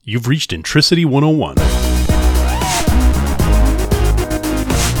You've reached Intricity 101.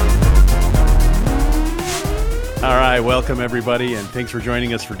 All right, welcome everybody, and thanks for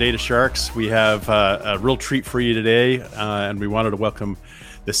joining us for Data Sharks. We have a real treat for you today, and we wanted to welcome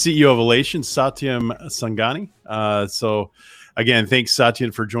the CEO of Alation, Satyen Sangani. So, again, thanks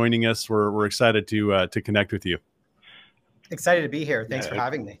Satyen for joining us. We're excited to connect with you. Excited to be here. Thanks for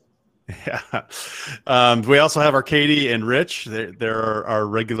having me. Yeah. We also have our Katie and Rich. They're our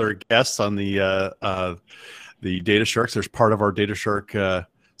regular guests on the Data Sharks. There's part of our Data Shark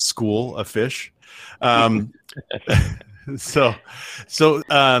school of fish. So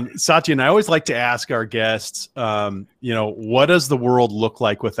Satyen, I always like to ask our guests, what does the world look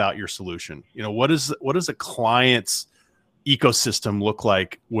like without your solution? What does a client's ecosystem look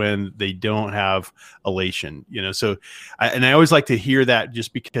like when they don't have Alation? I always like to hear that,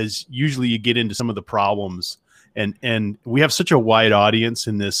 just because usually you get into some of the problems, and we have such a wide audience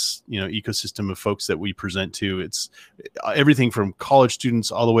in this ecosystem of folks that we present to. It's everything from college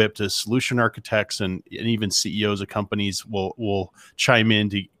students all the way up to solution architects and even CEOs of companies will chime in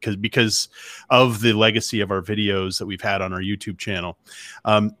because of the legacy of our videos that we've had on our YouTube channel.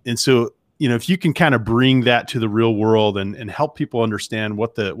 And so if you can kind of bring that to the real world and help people understand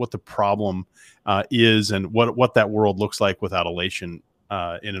what the problem is and what that world looks like without Alation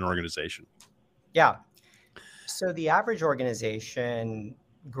in an organization. Yeah. So the average organization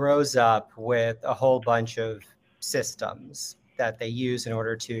grows up with a whole bunch of systems that they use in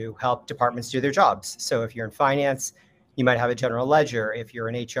order to help departments do their jobs. So if you're in finance, you might have a general ledger. If you're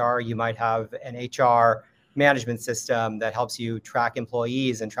in HR, you might have an HR management system that helps you track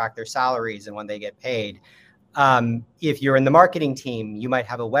employees and track their salaries and when they get paid. If you're in the marketing team, you might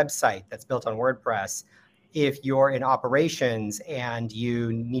have a website that's built on WordPress. If you're in operations and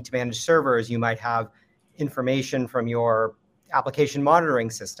you need to manage servers, you might have information from your application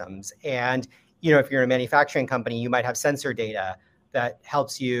monitoring systems. And if you're in a manufacturing company, you might have sensor data that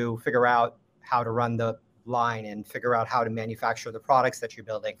helps you figure out how to run the line and figure out how to manufacture the products that you're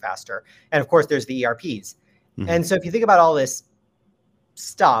building faster. And of course, there's the ERPs. Mm-hmm. And so if you think about all this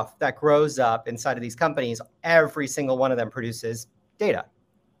stuff that grows up inside of these companies, every single one of them produces data.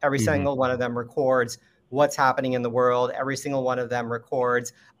 Every mm-hmm. single one of them records what's happening in the world. Every single one of them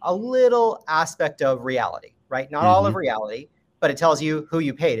records a little aspect of reality, right? Not mm-hmm. all of reality, but it tells you who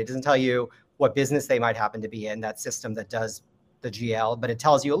you paid. It doesn't tell you what business they might happen to be in, that system that does the GL, but it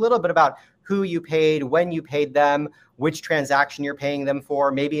tells you a little bit about who you paid, when you paid them, which transaction you're paying them for.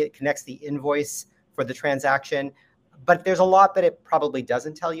 Maybe it connects the invoice for the transaction, but there's a lot that it probably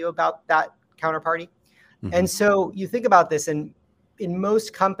doesn't tell you about that counterparty. Mm-hmm. And so you think about this, and in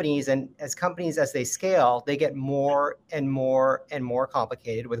most companies, and as companies, as they scale, they get more and more and more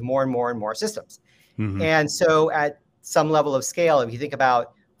complicated with more and more and more systems. Mm-hmm. And so at some level of scale, if you think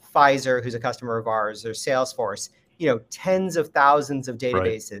about Pfizer, who's a customer of ours, or Salesforce, tens of thousands of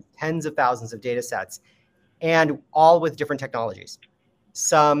databases, right. Tens of thousands of data sets, and all with different technologies.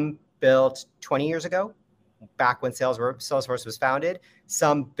 Some built 20 years ago, back when Salesforce was founded.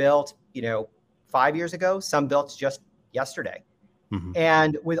 Some built, 5 years ago. Some built just yesterday. Mm-hmm.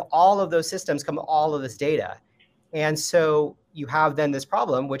 And with all of those systems come all of this data. And so you have then this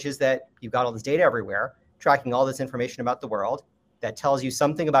problem, which is that you've got all this data everywhere, tracking all this information about the world that tells you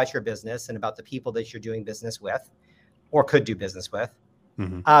something about your business and about the people that you're doing business with or could do business with.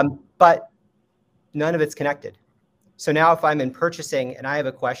 Mm-hmm. But none of it's connected. So now if I'm in purchasing and I have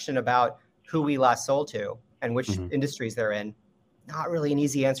a question about who we last sold to and which mm-hmm. industries they're in, not really an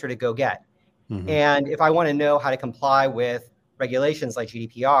easy answer to go get. Mm-hmm. And if I want to know how to comply with regulations like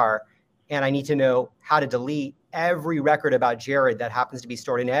GDPR, and I need to know how to delete every record about Jared that happens to be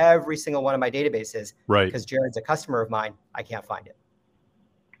stored in every single one of my databases, right? Because Jared's a customer of mine, I can't find it.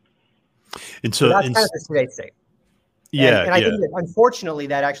 And so that's kind of the today's state. Yeah. And I think that unfortunately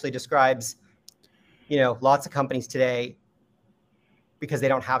that actually describes, lots of companies today because they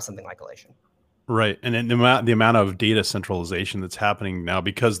don't have something like Alation. Right. And then the amount of data centralization that's happening now,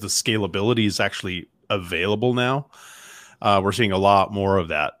 because the scalability is actually available now. We're seeing a lot more of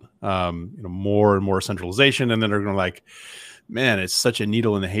that, more and more centralization. And then they're going to like, man, it's such a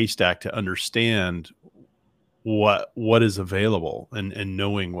needle in the haystack to understand what is available and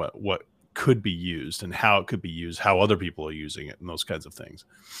knowing what could be used and how it could be used, how other people are using it and those kinds of things.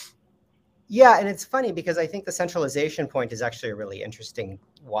 Yeah. And it's funny because I think the centralization point is actually a really interesting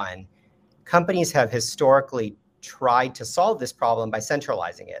one. Companies have historically tried to solve this problem by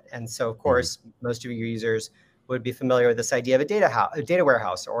centralizing it. And so, of course, mm-hmm. most of your users would be familiar with this idea of a data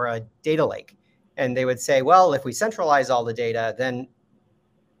warehouse or a data lake. And they would say, well, if we centralize all the data, then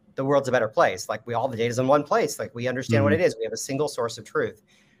the world's a better place. Like all the data's in one place. Like we understand mm-hmm. what it is. We have a single source of truth.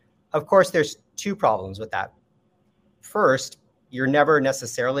 of course, there's two problems with that. First, you're never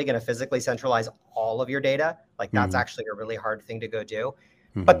necessarily going to physically centralize all of your data. Like that's actually a really hard thing to go do.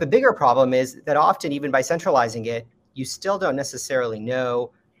 But the bigger problem is that often, even by centralizing it, you still don't necessarily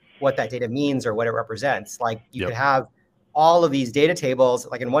know what that data means or what it represents. Like you could have all of these data tables.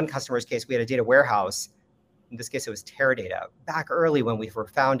 Like in one customer's case, we had a data warehouse. In this case, it was Teradata. Back early when we were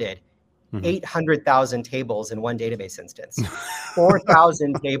founded, 800,000 tables in one database instance,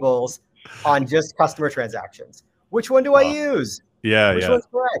 4,000 tables on just customer transactions. Which one do I use? Yeah, Which one's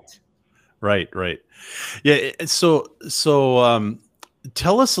correct? Right. Yeah. So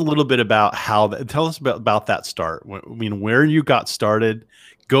tell us a little bit about tell us about that start. I mean, where you got started.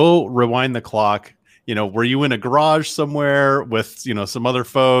 Go rewind the clock. Were you in a garage somewhere with, some other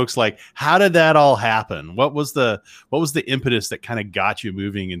folks? Like, how did that all happen? What was the impetus that kind of got you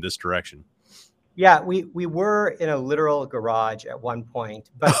moving in this direction? Yeah, we were in a literal garage at one point,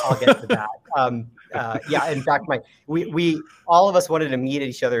 but I'll get to that. Yeah, in fact, we all of us wanted to meet at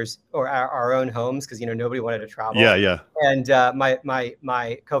each other's or our own homes because nobody wanted to travel. Yeah. And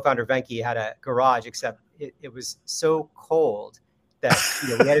my co-founder Venki had a garage, except it was so cold that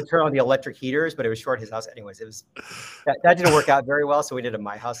we had to turn on the electric heaters, but it was short his house. Anyways, that didn't work out very well, so we did it at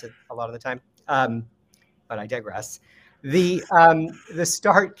my house a lot of the time. But I digress. The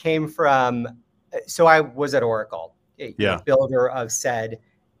start came from. So I was at Oracle, builder of said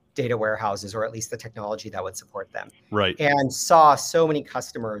data warehouses, or at least the technology that would support them. Right. And saw so many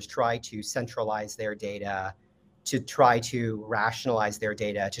customers try to centralize their data, to try to rationalize their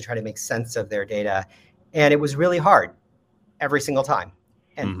data, to try to make sense of their data. And it was really hard every single time.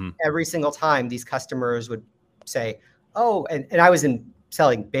 And every single time these customers would say, oh, and I was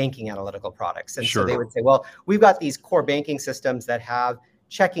selling banking analytical products. And so they would say, well, we've got these core banking systems that have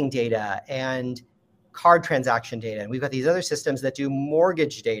checking data and card transaction data. And we've got these other systems that do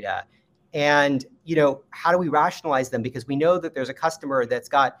mortgage data. And, how do we rationalize them? Because we know that there's a customer that's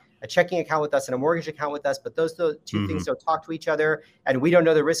got a checking account with us and a mortgage account with us, but those two things don't talk to each other. And we don't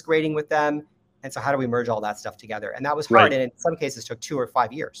know the risk rating with them. And so how do we merge all that stuff together? And that was hard. Right. And in some cases took 2 or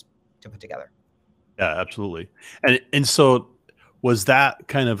 5 years to put together. Yeah, absolutely. And so was that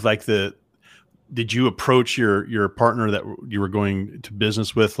kind of like did you approach your partner that you were going to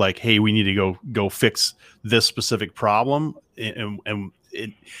business with, like, hey, we need to go fix this specific problem?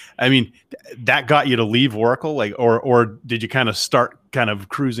 I mean, that got you to leave Oracle, like, or did you kind of start kind of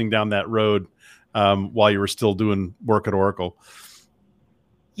cruising down that road while you were still doing work at Oracle?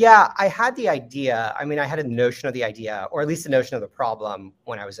 Yeah, I had the idea. I mean, I had a notion of the idea, or at least a notion of the problem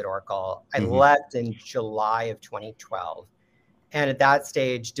when I was at Oracle. I left in July of 2012. And at that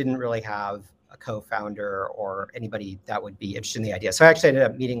stage, didn't really have a co-founder or anybody that would be interested in the idea. So I actually ended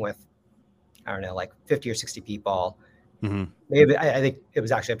up meeting with, I don't know, like 50 or 60 people. Maybe I think it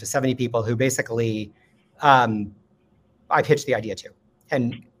was actually up to 70 people who basically I pitched the idea to.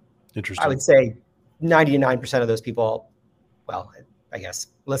 And I would say 99% of those people, well, I guess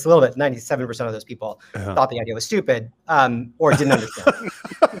let's a little bit, 97% of those people thought the idea was stupid or didn't understand.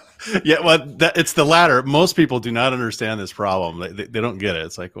 Yeah, well, it's the latter. Most people do not understand this problem. They don't get it.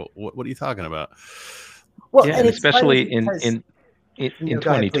 It's like, well, what are you talking about? Well, yeah, and especially in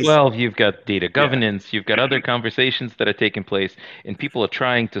 2012, you've got data governance, you've got other conversations that are taking place, and people are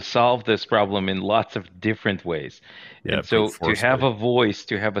trying to solve this problem in lots of different ways. Yeah, and so to have a voice,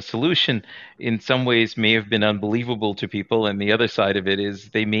 to have a solution, in some ways may have been unbelievable to people. And the other side of it is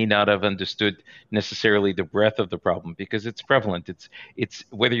they may not have understood necessarily the breadth of the problem because it's prevalent. It's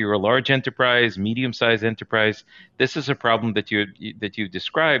whether you're a large enterprise, medium-sized enterprise, this is a problem that you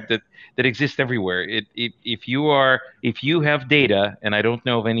described that exists everywhere. If you have data, and I don't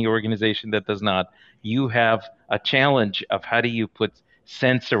know of any organization that does not, you have a challenge of how do you put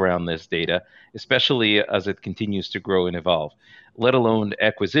sense around this data, especially as it continues to grow and evolve, let alone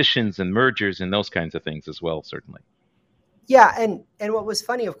acquisitions and mergers and those kinds of things as well, certainly. Yeah, and what was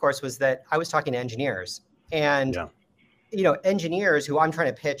funny, of course, was that I was talking to engineers, and engineers who I'm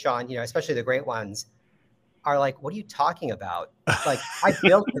trying to pitch on, especially the great ones, are like, "What are you talking about? Like, I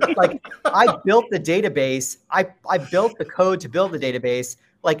built the database. I built the code to build the database.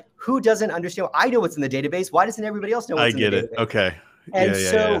 Like, who doesn't understand? I know what's in the database. Why doesn't everybody else know what's in the database?" I get it. Okay.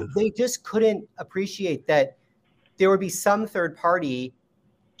 And they just couldn't appreciate that there would be some third party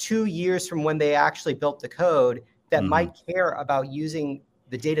 2 years from when they actually built the code that might care about using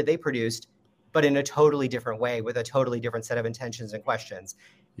the data they produced, but in a totally different way with a totally different set of intentions and questions.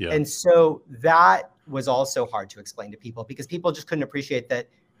 Yeah. And so that was also hard to explain to people because people just couldn't appreciate that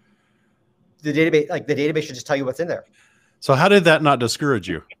the database should just tell you what's in there. So how did that not discourage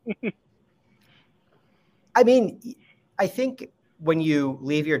you? I mean, I think when you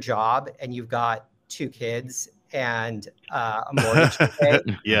leave your job and you've got 2 kids and a mortgage to pay,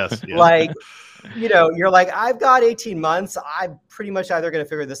 yes. Like, you're like, I've got 18 months. I'm pretty much either going to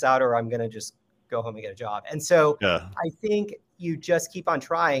figure this out or I'm going to just go home and get a job. And so I think you just keep on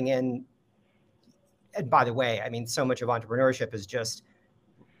trying. And by the way, I mean, so much of entrepreneurship is just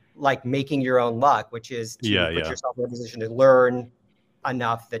like making your own luck, which is to put yourself in a position to learn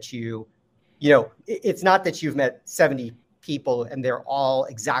enough that it's not that you've met 70 people and they're all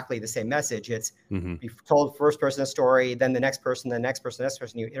exactly the same message. It's you've told first person a story, then the next person, the next person, the next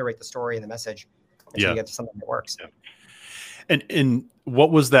person, you iterate the story and the message until you get to something that works. And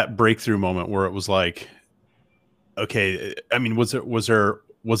what was that breakthrough moment where it was like, okay, I mean, was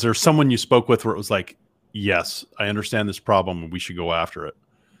there someone you spoke with where it was like, yes, I understand this problem and we should go after it?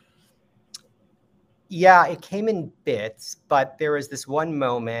 Yeah, it came in bits, but there was this one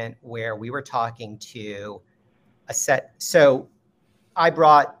moment where we were talking to a set. So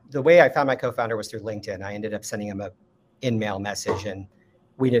the way I found my co-founder was through LinkedIn. I ended up sending him a in-mail message and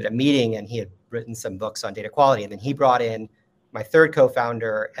we did a meeting and he had written some books on data quality. And then he brought in my 3rd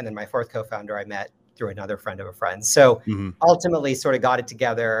co-founder and then my 4th co-founder I met through another friend of a friend. So ultimately sort of got it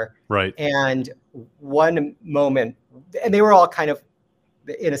together. Right. And one moment, and they were all kind of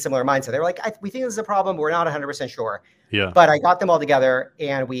in a similar mindset. They were like, we think this is a problem. We're not 100% sure. Yeah. But I got them all together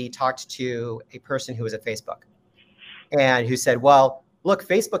and we talked to a person who was at Facebook and who said, well, look,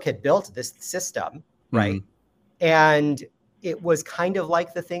 Facebook had built this system, right? And it was kind of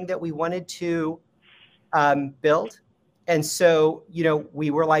like the thing that we wanted to build. And so, we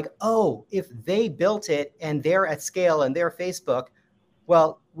were like, oh, if they built it and they're at scale and they're Facebook,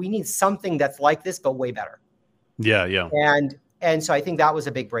 well, we need something that's like this, but way better. Yeah. Yeah. And so I think that was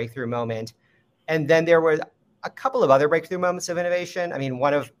a big breakthrough moment. And then there were a couple of other breakthrough moments of innovation. I mean,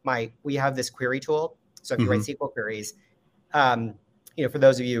 we have this query tool. So if you write SQL queries, for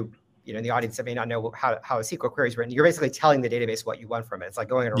those of you, in the audience that may not know how a SQL query is written, you're basically telling the database what you want from it. It's like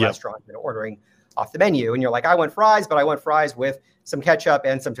going to a restaurant and ordering off the menu. And you're like, I want fries, but I want fries with some ketchup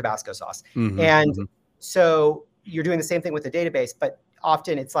and some Tabasco sauce. So you're doing the same thing with the database, but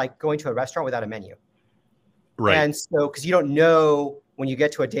often it's like going to a restaurant without a menu. Right. And so, because you don't know when you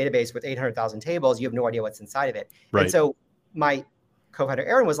get to a database with 800,000 tables, you have no idea what's inside of it. Right. And so my co-founder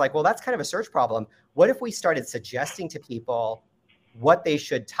Aaron was like, well, that's kind of a search problem. What if we started suggesting to people what they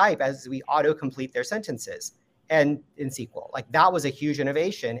should type as we auto-complete their sentences and in SQL? Like that was a huge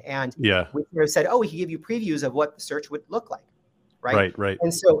innovation. And we said, oh, we can give you previews of what the search would look like. Right.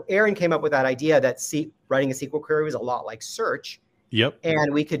 And so Aaron came up with that idea that writing a SQL query was a lot like search. Yep.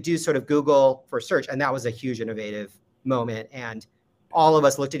 And we could do sort of Google for search. And that was a huge innovative moment. And all of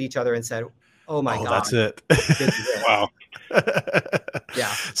us looked at each other and said, oh my God. That's it. Wow. Yeah.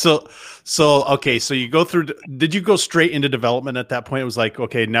 So okay. So you go through, did you go straight into development at that point? It was like,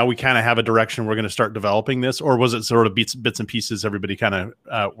 okay, now we kind of have a direction. We're going to start developing this, or was it sort of bits and pieces, everybody kind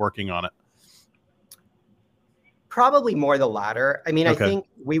of working on it? Probably more the latter. I mean, I think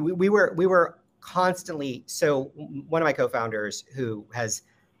we were constantly. So one of my co-founders who has,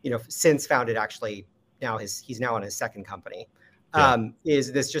 since founded actually he's now on his 2nd company,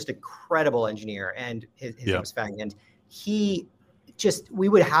 is this just incredible engineer, and his name was Feng, and we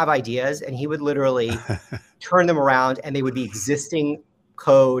would have ideas and he would literally turn them around and they would be existing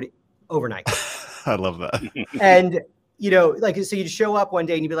code overnight. I love that. And, so you'd show up one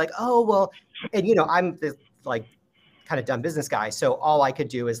day and you'd be like, oh, well, and, I'm this like kind of dumb business guy. So all I could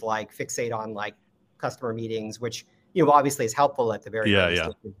do is like fixate on like customer meetings, which, obviously is helpful at the very least,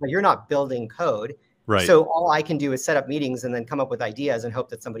 but you're not building code. Right. So all I can do is set up meetings and then come up with ideas and hope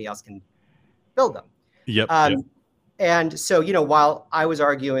that somebody else can build them. Yep. And so, while I was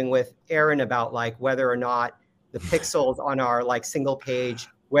arguing with Aaron about like whether or not the pixels on our like single page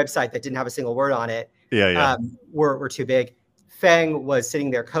website that didn't have a single word on it were too big, Feng was sitting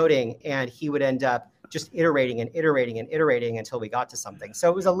there coding and he would end up just iterating until we got to something. So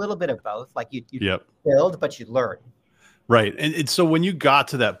it was a little bit of both. Like you build, but you learn. Right. And so when you got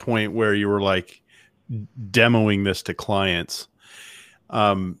to that point where you were like demoing this to clients,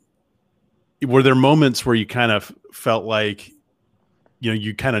 were there moments where you kind of felt like,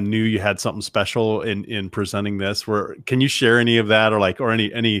 you kind of knew you had something special in presenting this? Can you share any of that, or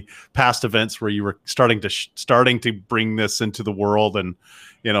any past events where you were starting to bring this into the world, and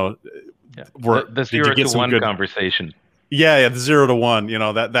the 0 to 1 conversation? Yeah, the 0 to 1,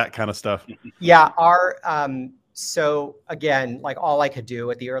 that kind of stuff. Yeah, so again, like all I could do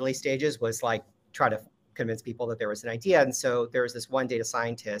at the early stages was like try to convince people that there was an idea. And so there was this one data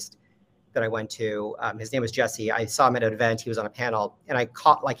scientist that I went to. His name was Jesse. I saw him at an event. He was on a panel, and I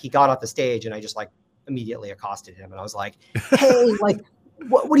caught he got off the stage, and I just like immediately accosted him and I was like, hey, like,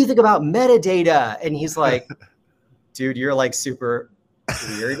 what do you think about metadata? And he's like, dude, you're like super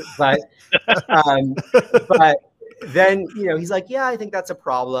weird. But then, he's like, yeah, I think that's a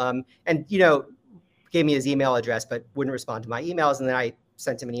problem. And, gave me his email address, but wouldn't respond to my emails. And then I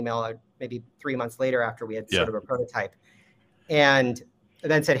sent him an email maybe 3 months later after we had sort of a prototype. And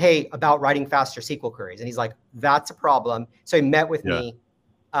then said, hey, about writing faster SQL queries. And he's like, that's a problem. So he met with me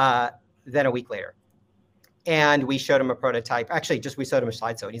then a week later. And we showed him a prototype. Actually, we showed him a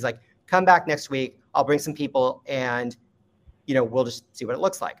slideshow. And he's like, come back next week. I'll bring some people and, we'll just see what it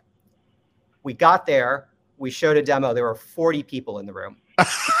looks like. We got there. We showed a demo. There were 40 people in the room.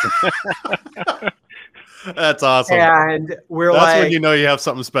 That's awesome. And that's when you have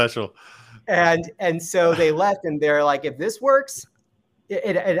something special. And so they left and they're like, if this works,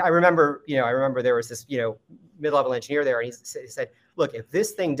 and I remember there was this, mid-level engineer there, and he said, look, if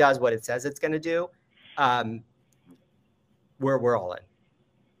this thing does what it says it's going to do, we're all in.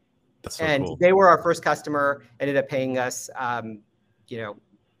 That's so and cool. They were our first customer, ended up paying us, almost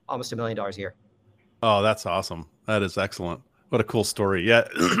 $1 million a year. Oh, that's awesome. That is excellent. What a cool story. Yeah.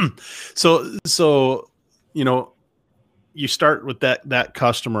 So, you start with that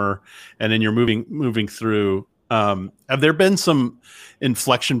customer and then you're moving through. Have there been some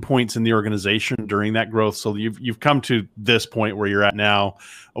inflection points in the organization during that growth? So you've come to this point where you're at now.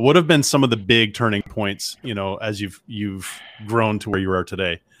 What have been some of the big turning points, as you've grown to where you are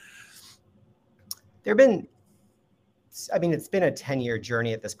today? It's been a 10-year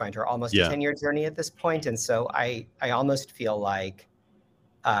journey at this point, or almost a 10-year journey at this point. And so I almost feel like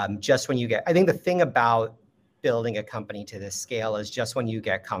just when I think the thing about building a company to this scale is just when you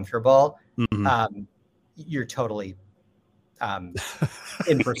get comfortable, you're totally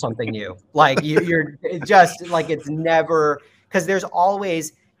in for something new. Like you're just like, it's never, because there's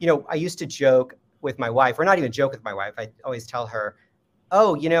always, I used to joke with my wife, or not even joke with my wife. I always tell her,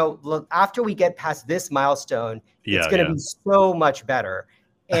 oh, look, after we get past this milestone, it's going to be so much better.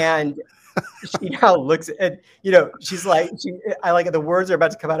 And she now looks at, she's like, I like the words are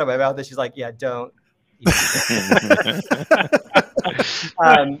about to come out of my mouth, and she's like, yeah, don't.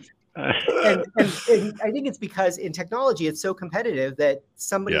 And I think it's because in technology, it's so competitive that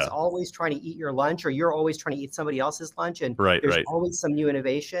somebody's always trying to eat your lunch, or you're always trying to eat somebody else's lunch. And there's always some new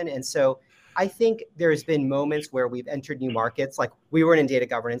innovation. And so I think there's been moments where we've entered new markets. Like we weren't in data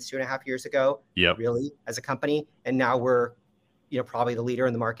governance 2.5 years ago, really, as a company. And now we're, probably the leader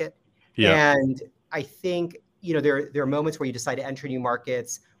in the market. And I think, there are moments where you decide to enter new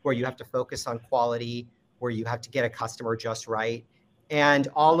markets, where you have to focus on quality, where you have to get a customer just right. And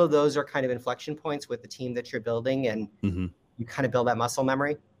all of those are kind of inflection points with the team that you're building, and you kind of build that muscle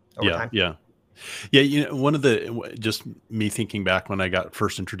memory over time. Yeah. One of just me thinking back when I got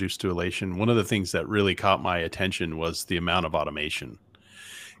first introduced to Alation, one of the things that really caught my attention was the amount of automation,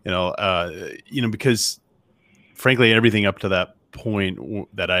 because frankly, everything up to that point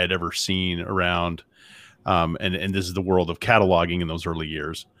that I had ever seen around, and this is the world of cataloging in those early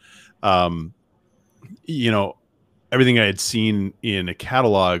years, everything I had seen in a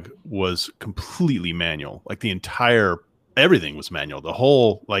catalog was completely manual. Like everything was manual. The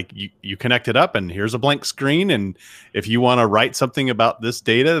whole, like you connect it up and here's a blank screen. And if you want to write something about this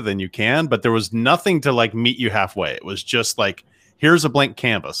data, then you can, but there was nothing to like meet you halfway. It was just like, here's a blank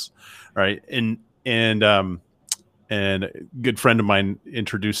canvas. Right. And a good friend of mine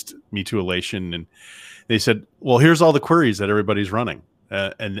introduced me to Alation, and they said, well, here's all the queries that everybody's running.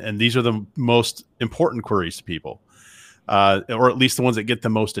 And these are the most important queries to people, or at least the ones that get the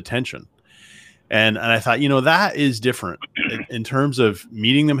most attention. And I thought, that is different in terms of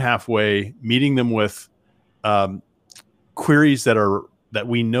meeting them halfway, meeting them with queries that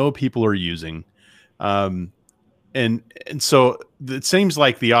we know people are using. And so it seems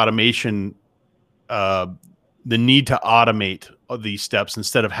like the automation, the need to automate these steps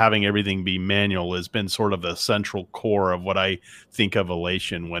instead of having everything be manual has been sort of the central core of what I think of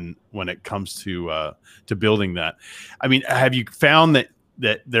Alation when it comes to building that. I mean, have you found that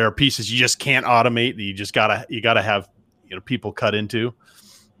there are pieces you just can't automate, that you gotta have people cut into?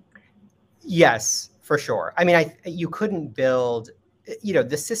 Yes, for sure. I mean, you couldn't build,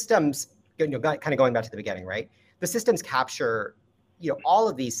 the systems, kind of going back to the beginning, right? The systems capture, all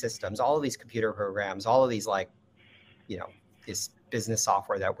of these systems, all of these computer programs, all of these this business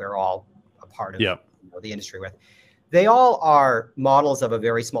software that we're all a part of the industry with. They all are models of a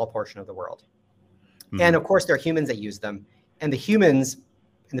very small portion of the world. And of course, there are humans that use them. And the humans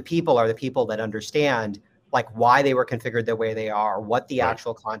and the people are the people that understand like why they were configured the way they are, what the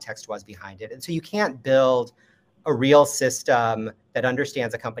actual context was behind it. And so you can't build a real system that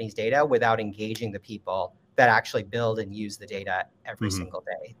understands a company's data without engaging the people that actually build and use the data every single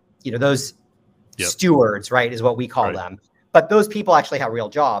day. You know, those stewards, right, is what we call them. But those people actually have real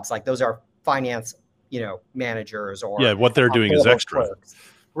jobs. Like those are finance, you know, managers or what they're doing is extra. Clerks.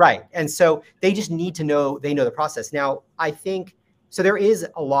 Right. And so they just need to know, they know the process. Now, I think, so there is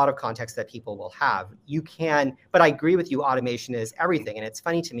a lot of context that people will have. You can, but I agree with you, automation is everything. And it's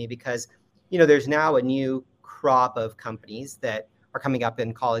funny to me because, you know, there's now a new crop of companies that are coming up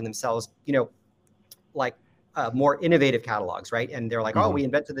and calling themselves, you know, like more innovative catalogs, right? And they're like, oh, we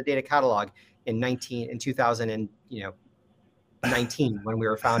invented the data catalog in 2000 and, you know, 19 when we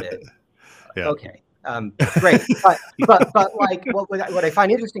were founded. Okay. Great. But like what I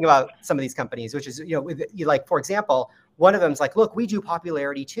find interesting about some of these companies, which is, you know, like, for example, one of them is like, look, we do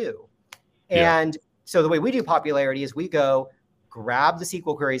popularity too. And so the way we do popularity is we go grab the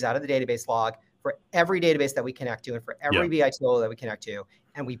SQL queries out of the database log for every database that we connect to and for every BI tool that we connect to.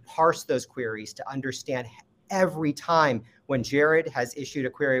 And we parse those queries to understand every time when Jared has issued a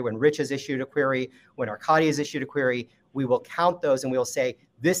query, when Rich has issued a query, when Arkady has issued a query, we will count those and we will say,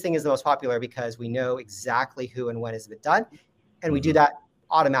 this thing is the most popular because we know exactly who and when has been done. And we do that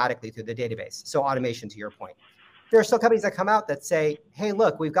automatically through the database. So automation, to your point. There are still companies that come out that say, hey,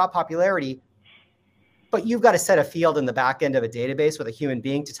 look, we've got popularity, but you've got to set a field in the back end of a database with a human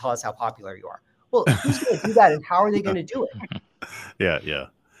being to tell us how popular you are. Well, who's going to do that and how are they going to do it? Yeah.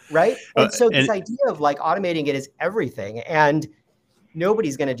 Right. And so this idea of like automating it is everything. And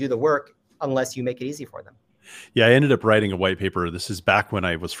nobody's going to do the work unless you make it easy for them. Yeah, I ended up writing a white paper. This is back when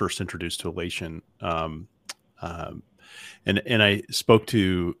I was first introduced to Alation. And I spoke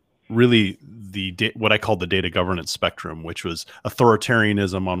to really what I called the data governance spectrum, which was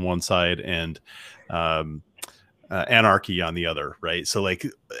authoritarianism on one side and anarchy on the other, right? So like,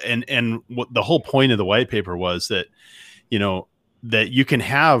 and what the whole point of the white paper was that, you know, that you can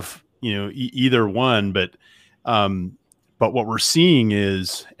have, you know, either one, but what we're seeing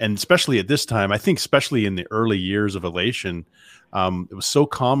is, and especially at this time, I think especially in the early years of Alation, it was so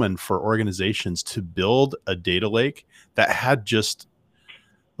common for organizations to build a data lake that had just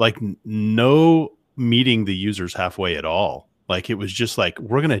like no meeting the users halfway at all. Like it was just like,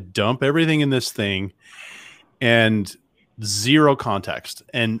 we're going to dump everything in this thing and zero context.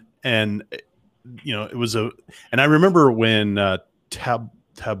 And you know, it was and I remember when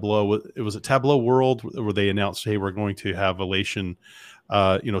Tableau, it was a Tableau World where they announced, hey, we're going to have Alation,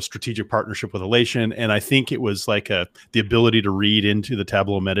 you know, strategic partnership with Alation. And I think it was like the ability to read into the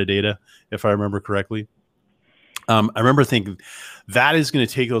Tableau metadata, if I remember correctly. I remember thinking that is going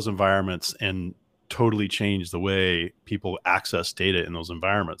to take those environments and totally change the way people access data in those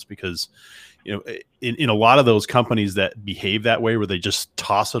environments, because, you know, in a lot of those companies that behave that way, where they just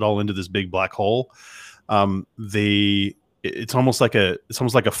toss it all into this big black hole, it's almost like a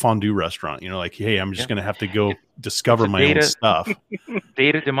fondue restaurant, you know, like, hey, I'm just going to have to go discover my own stuff.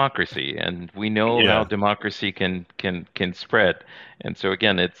 Data democracy, and we know how democracy can spread. And so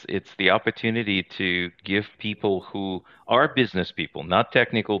again, it's the opportunity to give people who are business people, not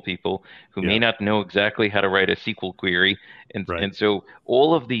technical people, who may not know exactly how to write a SQL query, and so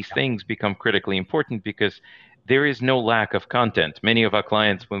all of these things become critically important because there is no lack of content. Many of our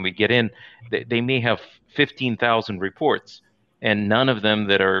clients, when we get in, they may have 15,000 reports and none of them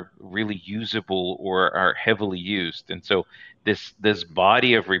that are really usable or are heavily used. And so this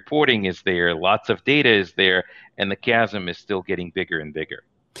body of reporting is there, lots of data is there, and the chasm is still getting bigger and bigger.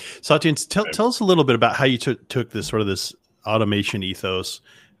 Satyen, tell us a little bit about how you took this sort of this automation ethos.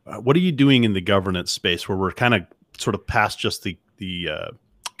 What are you doing in the governance space where we're kind of sort of past just the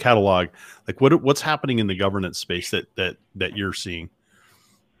catalog? Like what's happening in the governance space that you're seeing?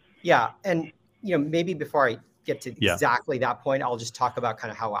 Yeah, and you know, maybe before I get to exactly that point, I'll just talk about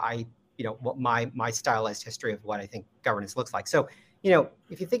kind of how I, you know, what my stylized history of what I think governance looks like. So, you know,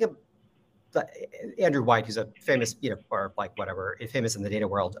 if you think of Andrew White, who's a famous, you know, or like whatever, famous in the data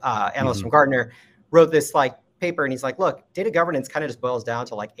world, analyst from Gartner, wrote this like paper, and he's like, look, data governance kind of just boils down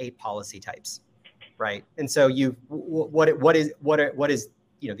to like 8 policy types, right? And so what is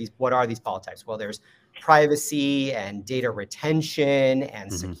you know, what are these policy types? Well, there's privacy and data retention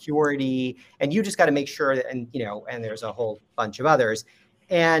and security, and you just got to make sure that, and you know, and there's a whole bunch of others,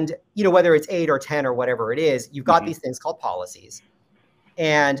 and you know, whether it's 8 or 10 or whatever it is, you've got these things called policies.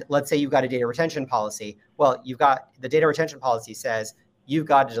 And let's say you've got a data retention policy. Well, you've got the data retention policy says you've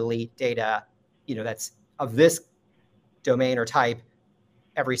got to delete data, you know, that's of this domain or type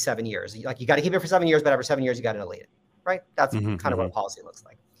every 7 years. Like you got to keep it for 7 years, but every 7 years you got to delete it, right? That's kind of what a policy looks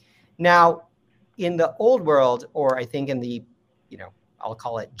like. Now, in the old world, or I think in the, you know, I'll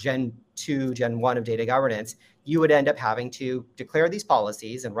call it Gen 2, Gen 1 of data governance, you would end up having to declare these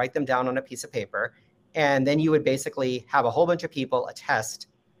policies and write them down on a piece of paper. And then you would basically have a whole bunch of people attest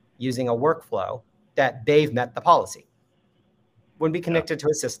using a workflow that they've met the policy. Wouldn't be connected to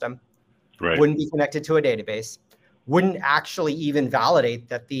a system, wouldn't be connected to a database, wouldn't actually even validate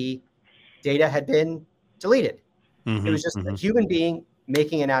that the data had been deleted. It was just a human being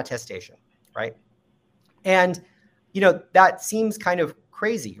making an attestation, right? And, that seems kind of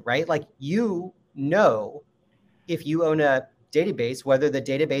crazy, right? Like, if you own a database, whether the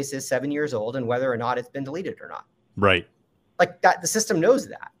database is 7 years old and whether or not it's been deleted or not. Right. Like that, the system knows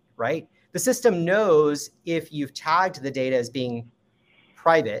that, right? The system knows if you've tagged the data as being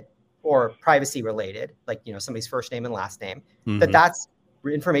private or privacy related, like, somebody's first name and last name, that's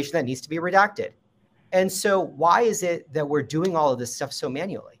information that needs to be redacted. And so why is it that we're doing all of this stuff so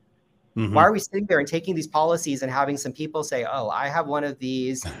manually? Why are we sitting there and taking these policies and having some people say, oh, I have one of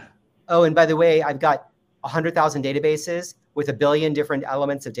these. Oh, and by the way, I've got 100,000 databases with 1 billion different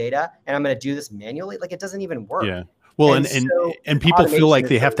elements of data, and I'm going to do this manually? Like, it doesn't even work. Yeah. Well, and people feel like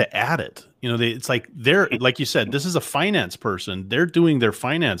they have to add it. It's like they're, like you said, this is a finance person. They're doing their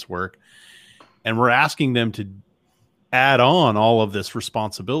finance work, and we're asking them to add on all of this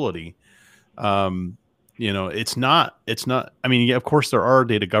responsibility. It's not, I mean, yeah, of course there are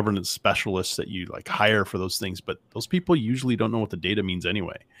data governance specialists that you like hire for those things, but those people usually don't know what the data means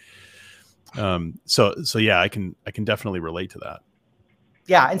anyway. So yeah, I can definitely relate to that.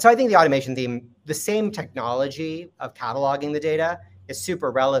 Yeah. And so I think the automation theme, the same technology of cataloging the data, is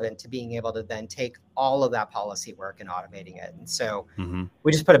super relevant to being able to then take all of that policy work and automating it. And so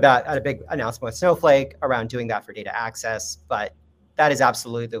we just put a big announcement with Snowflake around doing that for data access, but that is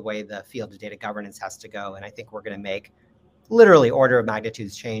absolutely the way the field of data governance has to go. And I think we're going to make literally order of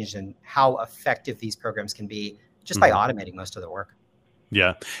magnitudes change in how effective these programs can be just by automating most of the work.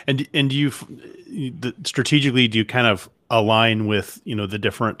 Yeah. And do you strategically, do you kind of align with, the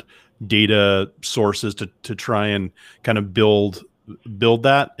different data sources to try and kind of build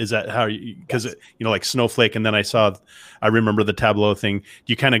that? Is that how you, because yes. Like Snowflake, and then I remember the Tableau thing. Do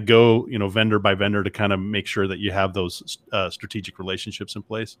you kind of go, vendor by vendor to kind of make sure that you have those strategic relationships in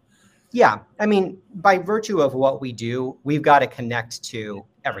place? Yeah. I mean, by virtue of what we do, we've got to connect to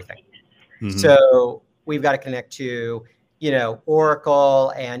everything. So we've got to connect to,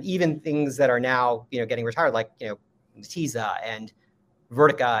 Oracle, and even things that are now, getting retired, like, Netezza and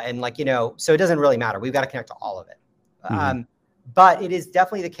Vertica, and so it doesn't really matter. We've got to connect to all of it. But it is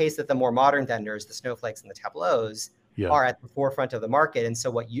definitely the case that the more modern vendors, the Snowflakes and the Tableaus, are at the forefront of the market. And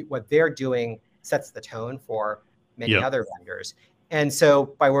so what they're doing sets the tone for many other vendors. And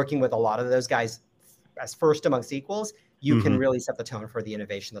so by working with a lot of those guys as first amongst equals, you can really set the tone for the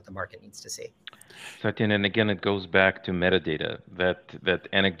innovation that the market needs to see. Satyen, and again, it goes back to metadata, that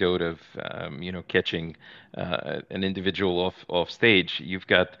anecdote of catching an individual off stage. You've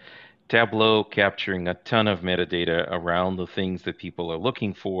got Tableau capturing a ton of metadata around the things that people are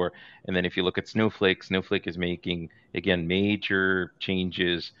looking for. And then if you look at Snowflake, Snowflake is making, again, major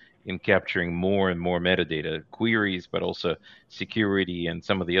changes in capturing more and more metadata queries, but also security and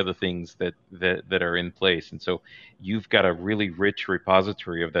some of the other things that are in place. And so you've got a really rich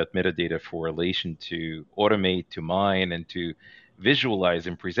repository of that metadata for Alation to automate, to mine, and to visualize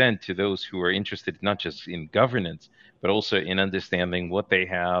and present to those who are interested not just in governance, but also in understanding what they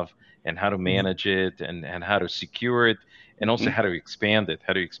have and how to manage it, and how to secure it, and also how to expand it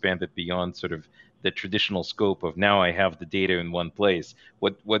beyond sort of the traditional scope of, now I have the data in one place.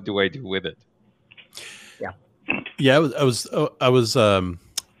 What do I do with it? Yeah. I was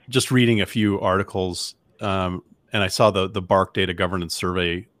just reading a few articles, and I saw the Bark Data Governance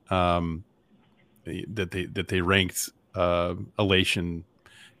Survey that they ranked Alation.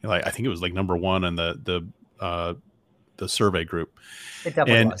 I think it was like number one in the survey group. It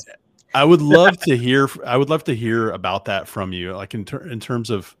definitely was. I would love to hear. I would love to hear about that from you. Like in terms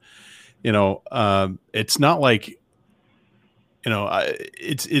of, it's not like,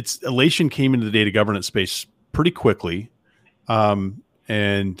 it's Alation came into the data governance space pretty quickly.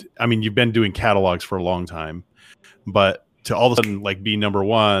 And I mean, you've been doing catalogs for a long time, but to all of a sudden like be number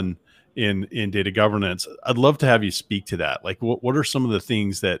one in data governance, I'd love to have you speak to that. Like what are some of the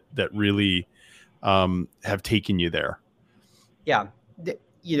things that really have taken you there? Yeah.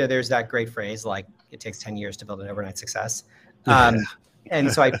 There's that great phrase, like, it takes 10 years to build an overnight success.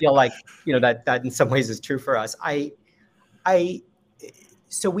 And so I feel like, that in some ways is true for us.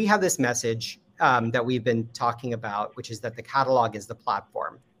 So we have this message that we've been talking about, which is that the catalog is the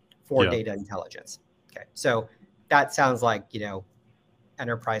platform for data intelligence. Okay. So that sounds like,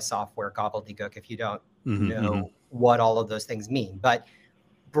 enterprise software gobbledygook if you don't know what all of those things mean. But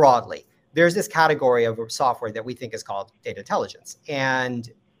broadly, there's this category of software that we think is called data intelligence. And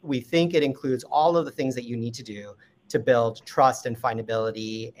we think it includes all of the things that you need to do to build trust and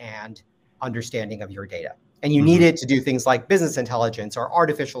findability and understanding of your data. And you need it to do things like business intelligence or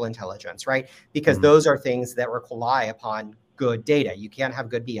artificial intelligence, right? Because those are things that rely upon good data. You can't have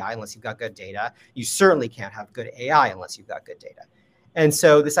good BI unless you've got good data. You certainly can't have good AI unless you've got good data. And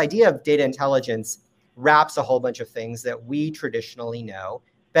so this idea of data intelligence wraps a whole bunch of things that we traditionally know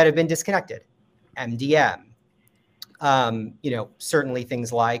that have been disconnected. MDM, certainly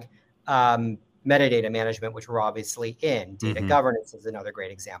things like metadata management, which we're obviously in. Data governance is another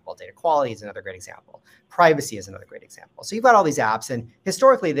great example. Data quality is another great example. Privacy is another great example. So you've got all these apps, and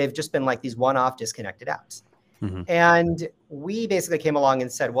historically they've just been like these one-off disconnected apps. And we basically came along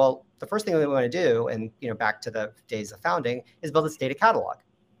and said, well, the first thing we want to do, and back to the days of founding, is build this data catalog.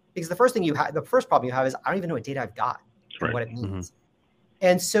 Because the first problem you have is I don't even know what data I've got and what it means.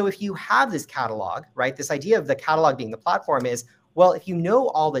 And so if you have this catalog, right, this idea of the catalog being the platform is, well, if you know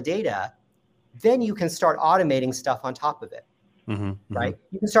all the data, then you can start automating stuff on top of it, right?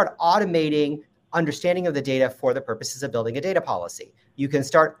 You can start automating understanding of the data for the purposes of building a data policy. You can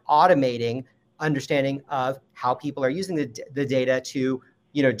start automating understanding of how people are using the data to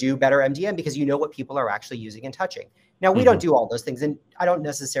do better MDM because you know what people are actually using and touching. Now, we don't do all those things, and I don't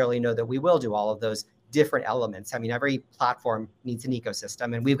necessarily know that we will do all of those different elements. I mean, every platform needs an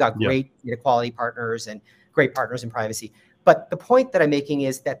ecosystem, and we've got great data quality partners and great partners in privacy. But the point that I'm making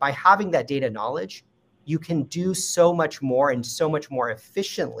is that by having that data knowledge, you can do so much more and so much more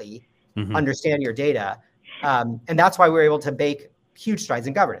efficiently understand your data. And that's why we're able to make huge strides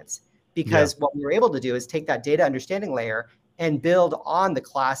in governance. Because what we were able to do is take that data understanding layer and build on the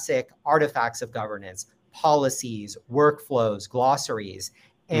classic artifacts of governance, policies, workflows, glossaries,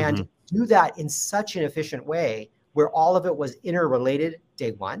 and do that in such an efficient way where all of it was interrelated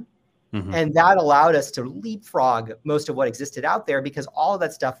day one. And that allowed us to leapfrog most of what existed out there because all of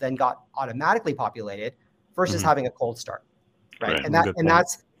that stuff then got automatically populated versus having a cold start, right? And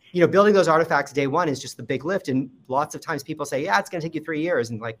that's, building those artifacts day one is just the big lift. And lots of times people say, yeah, it's going to take you 3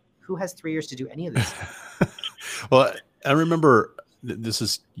 years. And like, who has 3 years to do any of this stuff? Well, I remember this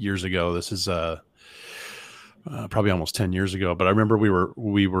is years ago. This is probably almost 10 years ago. But I remember we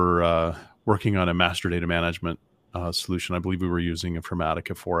were working on a master data management solution. I believe we were using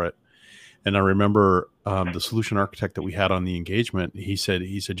Informatica for it. And I remember the solution architect that we had on the engagement. He said,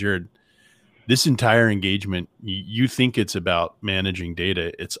 Jared, this entire engagement, you think it's about managing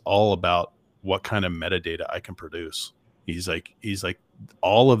data. It's all about what kind of metadata I can produce. He's like,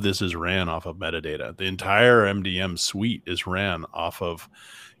 all of this is ran off of metadata. The entire MDM suite is ran off of,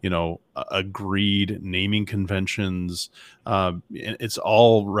 agreed naming conventions. It's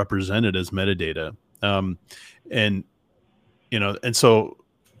all represented as metadata. And so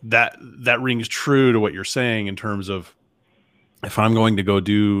that rings true to what you're saying in terms of if I'm going to go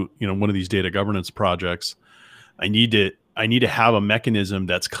do, one of these data governance projects, I need to have a mechanism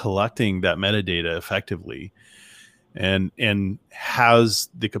that's collecting that metadata effectively and has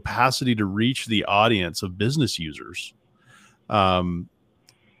the capacity to reach the audience of business users in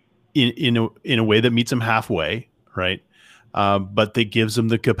a way that meets them halfway, right? But that gives them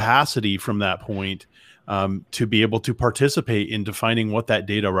the capacity from that point to be able to participate in defining what that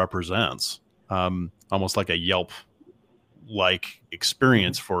data represents, almost like a Yelp-like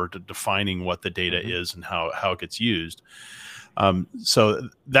experience for defining what the data is and how it gets used. So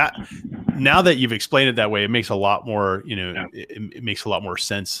that now that you've explained it that way, it makes a lot more, it makes a lot more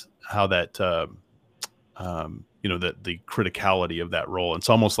sense how that, that the criticality of that role. It's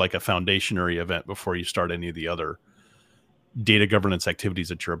almost like a foundationary event before you start any of the other data governance activities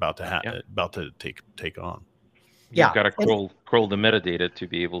that you're about to take on. You've got to crawl the metadata to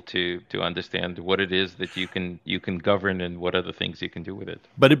be able to understand what it is that you can govern and what other things you can do with it.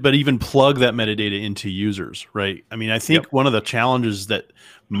 But even plug that metadata into users, right? I mean, I think one of the challenges that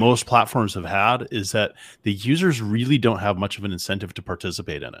most platforms have had is that the users really don't have much of an incentive to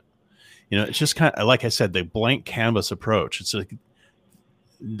participate in it. It's just kind of, like I said, the blank canvas approach. It's like,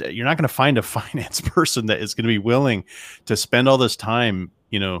 you're not going to find a finance person that is going to be willing to spend all this time,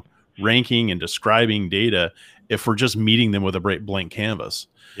 ranking and describing data if we're just meeting them with a blank canvas.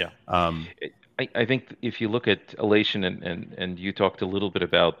 Yeah. I think if you look at Alation and you talked a little bit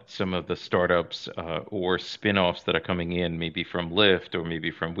about some of the startups or spin-offs that are coming in, maybe from Lyft or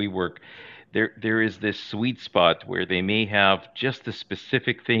maybe from WeWork, there is this sweet spot where they may have just the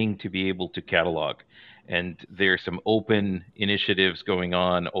specific thing to be able to catalog. And there's some open initiatives going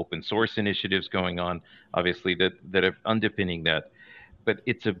on, open source initiatives going on, obviously, that are underpinning that. But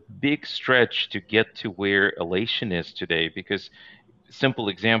it's a big stretch to get to where Alation is today, because simple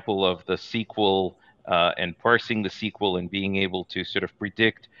example of the SQL and parsing the SQL and being able to sort of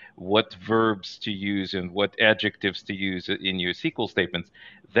predict what verbs to use and what adjectives to use in your SQL statements,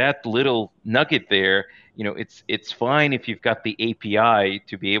 that little nugget there, it's fine if you've got the API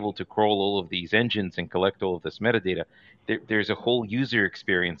to be able to crawl all of these engines and collect all of this metadata. There's a whole user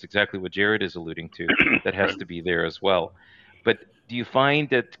experience, exactly what Jared is alluding to, that has to be there as well. But do you find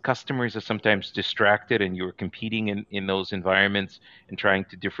that customers are sometimes distracted and you're competing in those environments and trying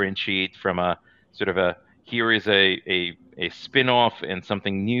to differentiate from a sort of here is a spin-off and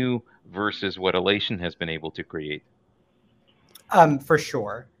something new versus what Alation has been able to create? For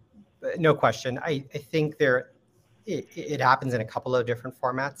sure. No question. I think it happens in a couple of different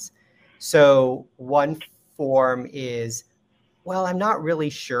formats. So one form is, well, I'm not really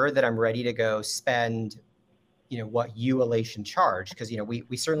sure that I'm ready to go spend, what you Alation charge, because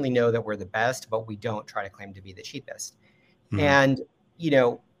we certainly know that we're the best, but we don't try to claim to be the cheapest. And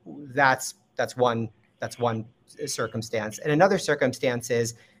that's one circumstance. And another circumstance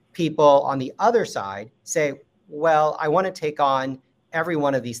is people on the other side say, well, I want to take on every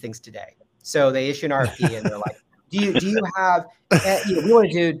one of these things today. So they issue an RFP and they're like, do you have, we want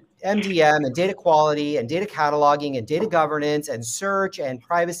to do MDM and data quality and data cataloging and data governance and search and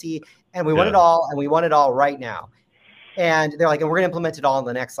privacy. And we want it all, and we want it all right now. And they're like, and we're going to implement it all in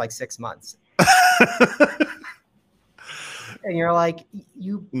the next 6 months. And you're like,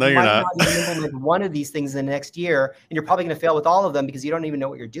 you might not even implement one of these things in the next year, and you're probably going to fail with all of them because you don't even know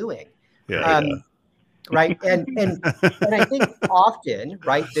what you're doing. Right. And I think often,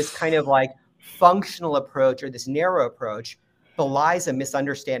 right, this kind of functional approach or this narrow approach belies a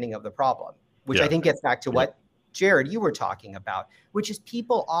misunderstanding of the problem, which I think gets back to what, Jared, you were talking about, which is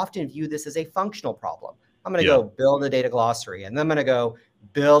people often view this as a functional problem. I'm going to go build a data glossary, and then I'm going to go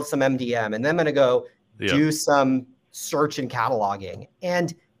build some MDM, and then I'm going to go do some search and cataloging.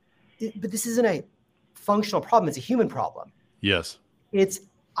 But this isn't a functional problem. It's a human problem. Yes.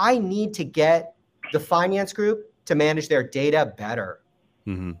 I need to get the finance group to manage their data better.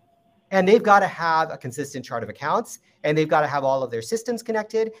 Mm-hmm. And they've got to have a consistent chart of accounts, and they've got to have all of their systems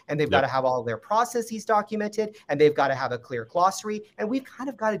connected, and they've got to have all of their processes documented, and they've got to have a clear glossary. And we've kind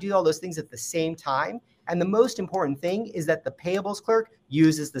of got to do all those things at the same time. And the most important thing is that the payables clerk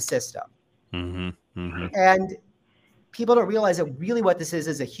uses the system. Mm-hmm. Mm-hmm. And people don't realize that really what this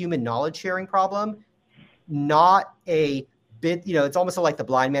is a human knowledge sharing problem, not a bit, it's almost like the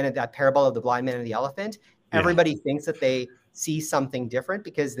blind man, that parable of the blind man and the elephant. Everybody thinks that they see something different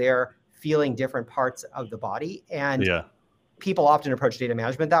because they're feeling different parts of the body. And people often approach data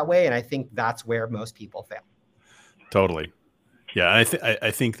management that way. And I think that's where most people fail. Totally. Yeah.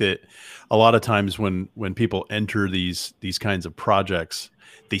 I think that a lot of times when people enter these kinds of projects,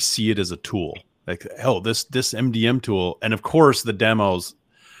 they see it as a tool. Like, oh, this MDM tool. And of course the demos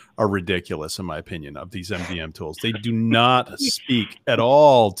are ridiculous, in my opinion, of these MDM tools. They do not speak at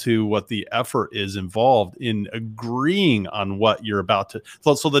all to what the effort is involved in agreeing on what you're about to.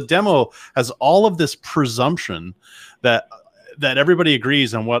 So the demo has all of this presumption that everybody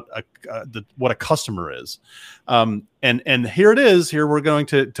agrees on what a customer is. And here it is. Here we're going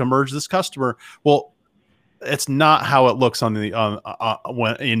to merge this customer. Well, it's not how it looks on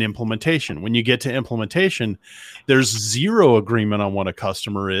in implementation. When you get to implementation, there's zero agreement on what a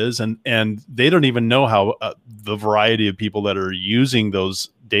customer is, and they don't even know how the variety of people that are using those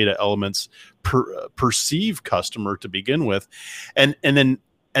data elements perceive customer to begin with, and then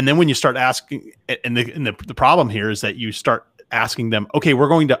when you start asking, and the problem here is that you start asking them, okay, we're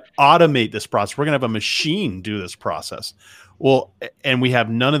going to automate this process. We're going to have a machine do this process. Well, and we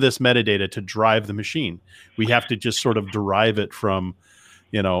have none of this metadata to drive the machine. We have to just sort of derive it from,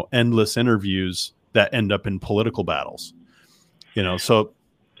 endless interviews that end up in political battles. So.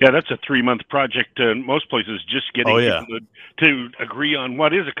 Yeah, that's a 3-month project in most places, just getting people to agree on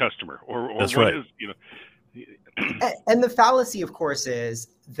what is a customer or that's what right. is, And the fallacy, of course, is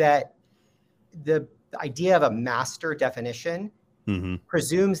that the idea of a master definition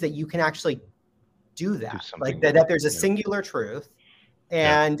presumes that you can actually do that, that there's a singular truth,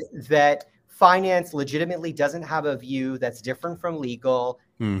 and that finance legitimately doesn't have a view that's different from legal,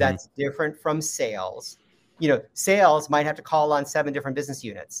 that's different from sales. Sales might have to call on 7 different business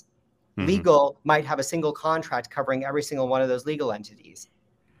units. Legal might have a single contract covering every single one of those legal entities.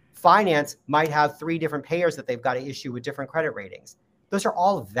 Finance might have 3 different payers that they've got to issue with different credit ratings. Those are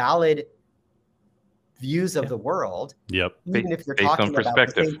all valid views of the world, even if you're talking about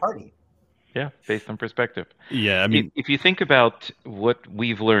the same party. Yeah, based on perspective. Yeah, I mean, if you think about what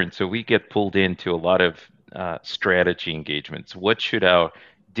we've learned, so we get pulled into a lot of strategy engagements. What should our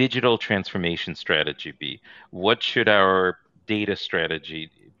digital transformation strategy be? What should our data strategy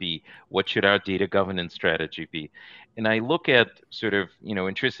be? What should our data governance strategy be? And I look at sort of,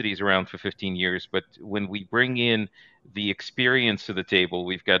 Intricity is around for 15 years, but when we bring in the experience to the table,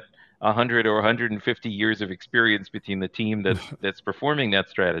 we've got 100 or 150 years of experience between the team that's performing that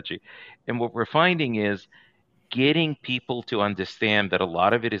strategy. And what we're finding is getting people to understand that a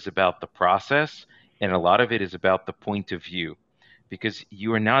lot of it is about the process and a lot of it is about the point of view. Because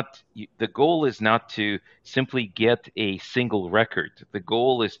the goal is not to simply get a single record. The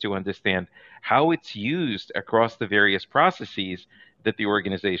goal is to understand how it's used across the various processes that the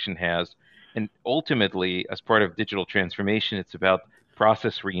organization has. And ultimately, as part of digital transformation, it's about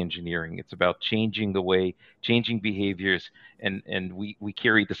process reengineering. It's about changing behaviors, and we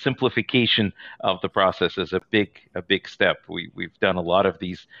carry the simplification of the process as a big step. We've done a lot of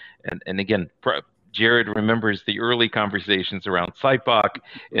these, and again, Jared remembers the early conversations around SIPOC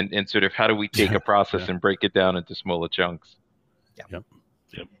and sort of how do we take a process and break it down into smaller chunks. Yep.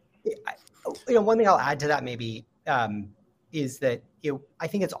 One thing I'll add to that maybe is that I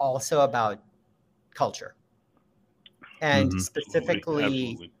think it's also about culture, and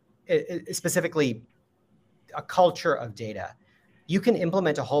specifically a culture of data. You can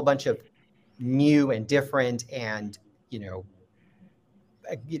implement a whole bunch of new and different and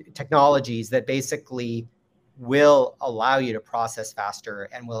technologies that basically will allow you to process faster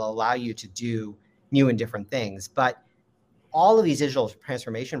and will allow you to do new and different things. But all of these digital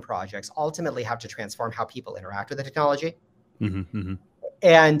transformation projects ultimately have to transform how people interact with the technology.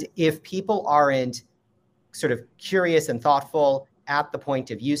 And if people aren't sort of curious and thoughtful at the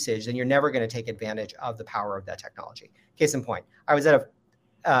point of usage, then you're never going to take advantage of the power of that technology. Case in point, I was at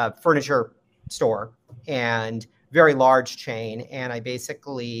a furniture store, and very large chain, and I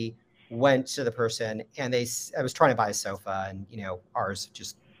basically went to the person, and I was trying to buy a sofa, and ours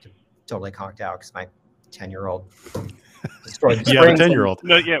just totally conked out because my 10-year-old destroyed the springs. You have a 10-year-old.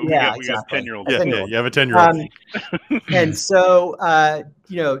 No, yeah, we got exactly. 10-year-old. Yeah, you have a 10-year-old. And so,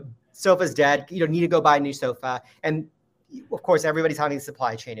 sofa's dead. Need to go buy a new sofa, and of course, everybody's having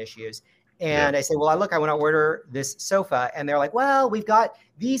supply chain issues. And I say, well, I want to order this sofa. And they're like, well, we've got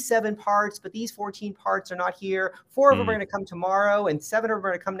these 7 parts, but these 14 parts are not here. 4 of them are going to come tomorrow, and 7 of them are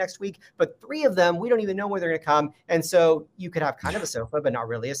going to come next week. But 3 of them, we don't even know where they're going to come. And so you could have kind of a sofa, but not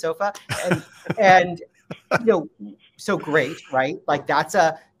really a sofa. And so great, right? Like, that's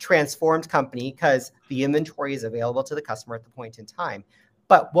a transformed company because the inventory is available to the customer at the point in time.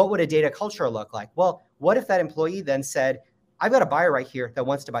 But what would a data culture look like? Well, what if that employee then said, I've got a buyer right here that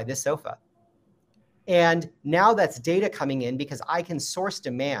wants to buy this sofa. And now that's data coming in because I can source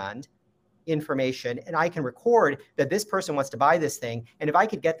demand information and I can record that this person wants to buy this thing. And if I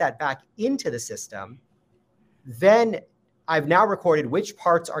could get that back into the system, then I've now recorded which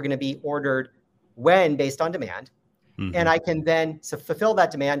parts are going to be ordered when based on demand. And I can then fulfill that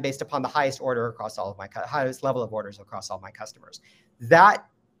demand based upon the highest order across all of my highest level of orders across all my customers. That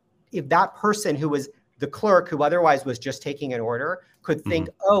if that person who was the clerk who otherwise was just taking an order could think,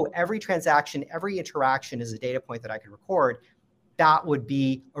 oh, every transaction, every interaction is a data point that I could record, that would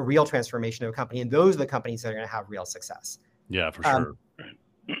be a real transformation of a company. And those are the companies that are going to have real success. Yeah, for sure.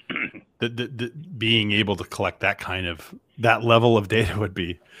 The being able to collect that level of data would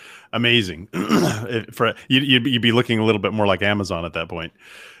be amazing. You'd be looking a little bit more like Amazon at that point.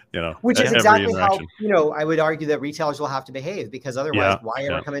 Which is exactly how, I would argue that retailers will have to behave, because otherwise, why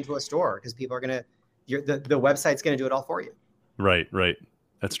ever come into a store? Because people are going to, the website's going to do it all for you. Right.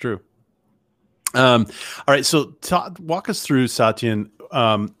 That's true. All right. So walk us through, Satyen,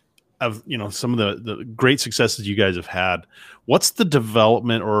 of some of the great successes you guys have had. What's the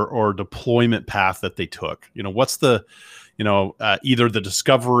development or deployment path that they took? What's the either the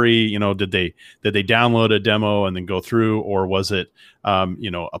discovery, did they download a demo and then go through, or was it,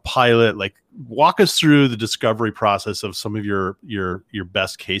 a pilot? Like, walk us through the discovery process of some of your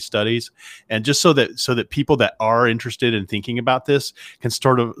best case studies, and just so that people that are interested in thinking about this can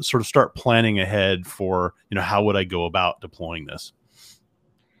sort of start planning ahead for, how would I go about deploying this?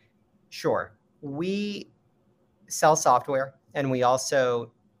 Sure. We sell software, and we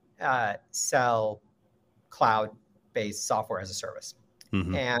also sell cloud-based software as a service.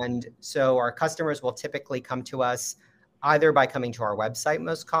 And so our customers will typically come to us either by coming to our website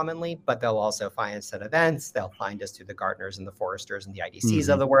most commonly, but they'll also find us at events. They'll find us through the Gartners and the Forresters and the IDCs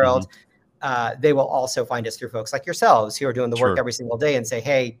of the world. They will also find us through folks like yourselves who are doing the work every single day and say,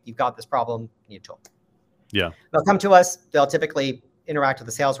 hey, you've got this problem, you need a tool. Yeah. They'll come to us. They'll typically interact with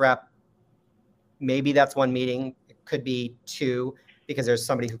the sales rep. Maybe that's one meeting. It could be 2, because there's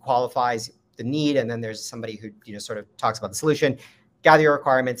somebody who qualifies the need, and then there's somebody who sort of talks about the solution, gather your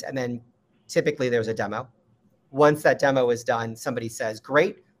requirements, and then typically there's a demo. once that demo is done, somebody says,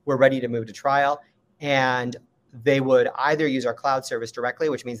 great, we're ready to move to trial. And they would either use our cloud service directly,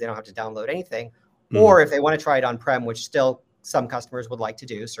 which means they don't have to download anything, or if they want to try it on-prem, which still some customers would like to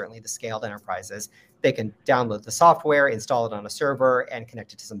do, certainly the scaled enterprises, they can download the software, install it on a server, and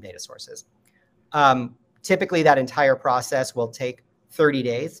connect it to some data sources. Typically, that entire process will take 30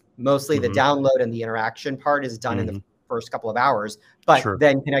 days. Mostly the download and the interaction part is done in the first couple of hours, but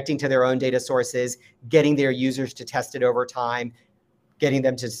then connecting to their own data sources, getting their users to test it over time, getting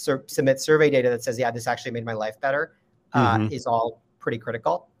them to submit survey data that says, yeah, this actually made my life better, is all pretty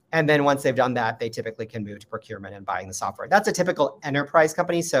critical. And then once they've done that, they typically can move to procurement and buying the software. That's a typical enterprise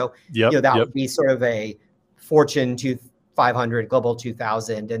company. So that would be sort of a Fortune 500, Global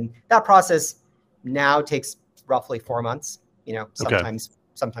 2000. And that process now takes roughly 4 months, sometimes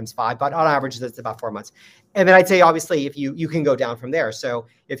 5, but on average, it's about 4 months. And then I'd say, obviously, if you can go down from there. So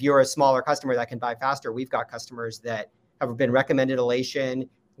if you're a smaller customer that can buy faster, we've got customers that have been recommended Alation,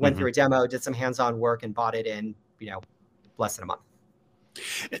 went through a demo, did some hands-on work, and bought it in, less than a month.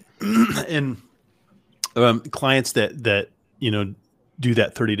 And clients that do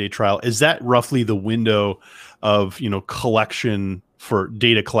that 30-day trial, is that roughly the window of collection for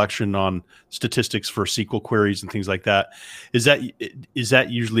data collection on statistics for SQL queries and things like that? Is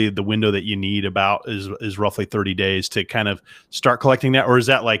that usually the window that you need about is roughly 30 days to kind of start collecting that, or is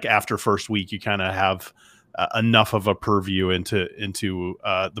that like after first week you kind of have enough of a purview into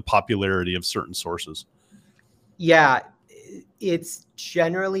the popularity of certain sources? Yeah, it's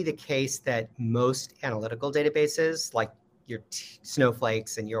generally the case that most analytical databases, like your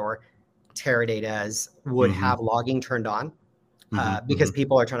Snowflakes and your Teradatas, would have logging turned on because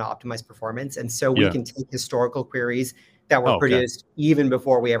people are trying to optimize performance. And so we can take historical queries that were produced even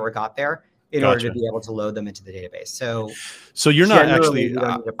before we ever got there in order to be able to load them into the database. So you're not actually,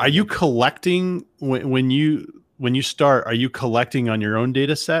 are you collecting when you start, are you collecting on your own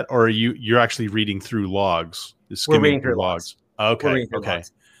data set, or you're actually reading through logs? We're reading through logs. Okay.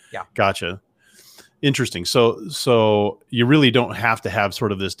 Logs. Yeah. Gotcha. Interesting. So you really don't have to have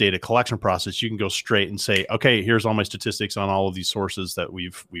sort of this data collection process. You can go straight and say, okay, here's all my statistics on all of these sources that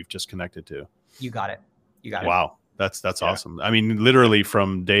we've just connected to. You got it. Wow. That's awesome. I mean, literally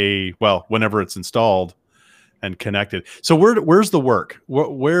from whenever it's installed and connected. So where's the work?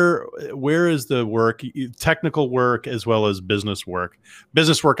 Where is the work? Technical work as well as business work.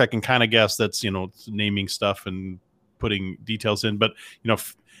 Business work, I can kind of guess that's naming stuff and putting details in, but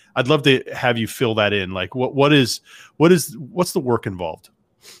I'd love to have you fill that in. Like what's the work involved?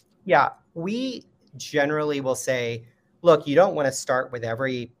 Yeah, we generally will say, look, you don't want to start with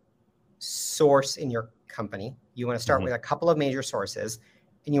every source in your company. You want to start with a couple of major sources,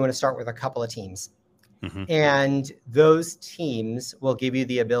 and you want to start with a couple of teams. And those teams will give you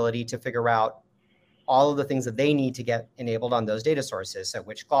the ability to figure out all of the things that they need to get enabled on those data sources. So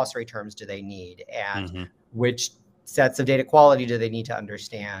which glossary terms do they need, and which sets of data quality do they need to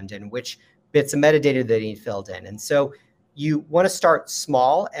understand, and which bits of metadata they need filled in. And so you want to start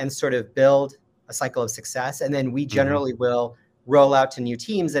small and sort of build a cycle of success. And then we generally will roll out to new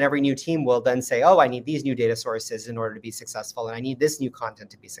teams, and every new team will then say, oh, I need these new data sources in order to be successful, and I need this new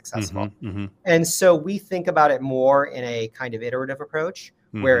content to be successful. And so we think about it more in a kind of iterative approach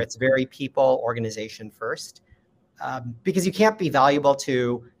where it's very people organization first, because you can't be valuable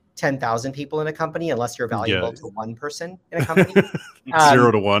to 10,000 people in a company unless you're valuable to one person in a company.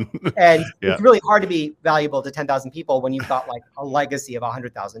 0 to 1. And it's really hard to be valuable to 10,000 people when you've got like a legacy of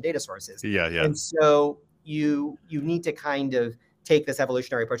 100,000 data sources. And so you need to kind of take this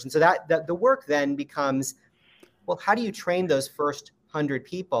evolutionary approach. And so that the work then becomes, well, how do you train those first 100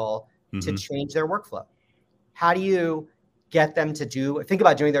 people to change their workflow? How do you get them to think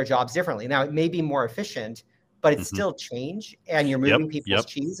about doing their jobs differently? Now, it may be more efficient, but it's still change, and you're moving people's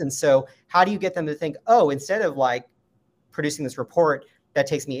cheese. And so how do you get them to think, oh, instead of like producing this report that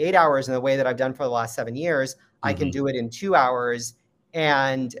takes me 8 hours in the way that I've done for the last 7 years, I can do it in 2 hours,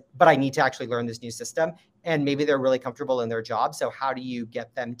 but I need to actually learn this new system. And maybe they're really comfortable in their job. So how do you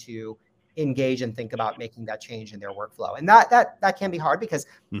get them to engage and think about making that change in their workflow? And that can be hard because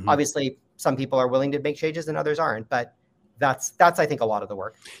obviously some people are willing to make changes and others aren't, but that's I think a lot of the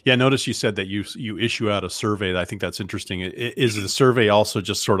work. Yeah, notice you said that you issue out a survey. I think that's interesting. Is the survey also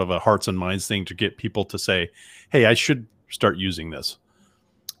just sort of a hearts and minds thing to get people to say, hey, I should start using this?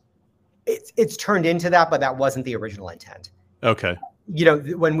 It's turned into that, but that wasn't the original intent. Okay.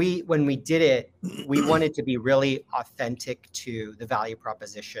 When we did it, we wanted to be really authentic to the value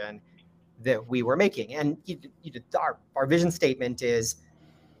proposition that we were making. And our vision statement is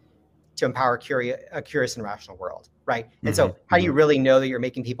to empower a curious and rational world, right? And so how do you really know that you're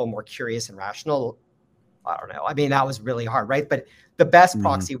making people more curious and rational? I don't know. I mean, that was really hard, right? But the best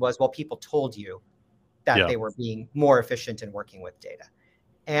proxy was, well, people told you that they were being more efficient in working with data.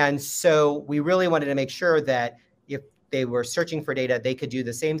 And so we really wanted to make sure that if they were searching for data, they could do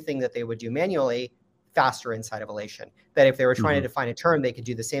the same thing that they would do manually faster inside of Alation. That if they were trying to define a term, they could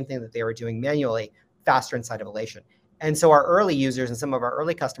do the same thing that they were doing manually faster inside of Alation. And so our early users and some of our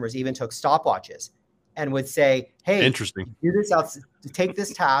early customers even took stopwatches and would say, hey, interesting, do this out, take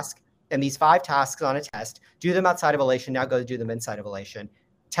this task and these 5 tasks on a test, do them outside of Alation, now go do them inside of Alation.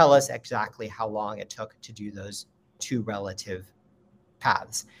 Tell us exactly how long it took to do those 2 relative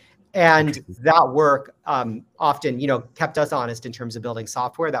paths. And that work often, kept us honest in terms of building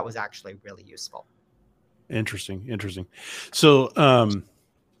software that was actually really useful. Interesting. So,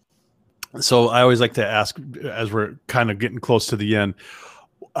 so I always like to ask, as we're kind of getting close to the end,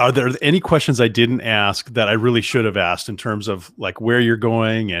 are there any questions I didn't ask that I really should have asked in terms of like where you're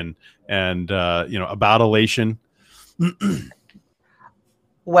going and about Alation?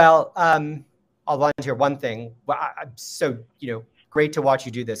 Well, I'll volunteer one thing. Well, I'm so, great to watch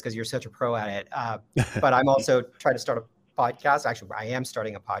you do this because you're such a pro at it. But I'm also trying to start a podcast. Actually, I am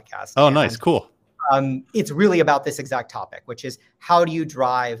starting a podcast. Oh, nice. Cool. It's really about this exact topic, which is how do you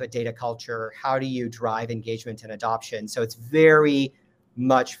drive a data culture? How do you drive engagement and adoption? So it's very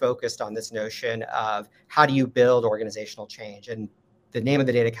much focused on this notion of how do you build organizational change? And the name of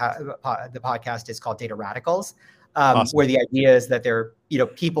the the podcast is called Data Radicals, awesome. Where the idea is that there are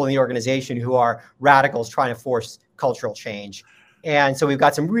people in the organization who are radicals trying to force cultural change. And so we've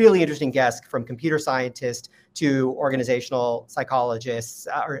got some really interesting guests, from computer scientists to organizational psychologists,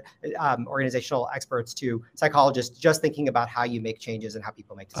 or organizational experts to psychologists, just thinking about how you make changes and how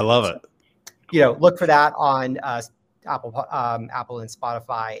people make decisions. I love it. Look for that on Apple and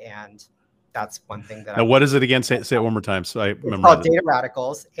Spotify, and that's one thing that. Now, what is it again? Say it one more time. So I remember. It's called Data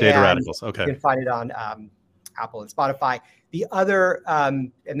Radicals. Data Radicals. Okay. You can find it on Apple and Spotify. The other,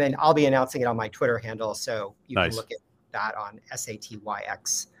 and then I'll be announcing it on my Twitter handle, so you can look at that on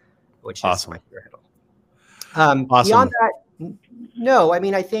SATYX, which is awesome. My Twitter handle. Awesome. Beyond that, no. I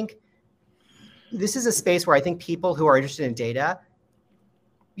mean, I think this is a space where I think people who are interested in data,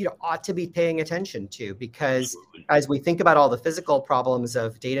 ought to be paying attention to, because as we think about all the physical problems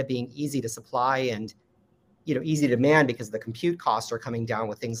of data being easy to supply and, easy to demand because the compute costs are coming down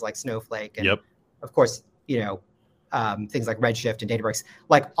with things like Snowflake and of course, things like Redshift and Databricks,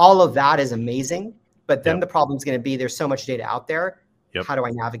 like all of that is amazing. But then the problem is going to be there's so much data out there. How do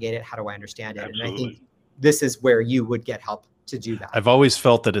I navigate it? How do I understand it? Absolutely. And I think this is where you would get help to do that. I've always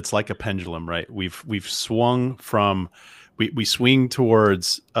felt that it's like a pendulum, right? We've swung from, we swing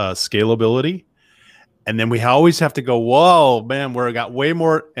towards scalability, and then we always have to go, whoa, man, we're got way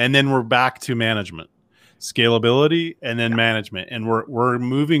more, and then we're back to management, scalability, and then management, and we're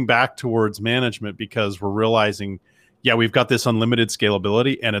moving back towards management because we're realizing, we've got this unlimited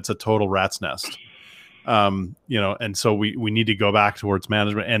scalability, and it's a total rat's nest. And so we need to go back towards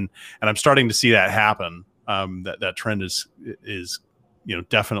management, and I'm starting to see that happen. That trend is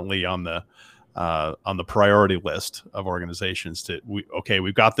definitely on the priority list of organizations.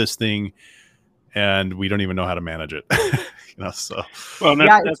 We've got this thing, and we don't even know how to manage it. So well,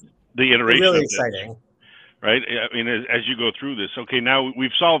 that's the iteration. Really exciting, right? I mean, as you go through this, now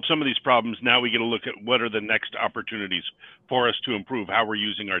we've solved some of these problems. Now we get to look at what are the next opportunities for us to improve how we're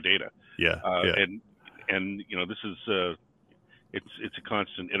using our data. And this is it's a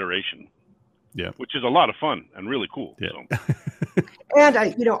constant iteration, which is a lot of fun and really cool. So. And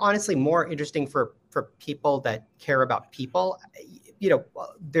honestly, more interesting for people that care about people.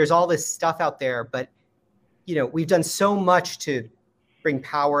 There's all this stuff out there, but we've done so much to bring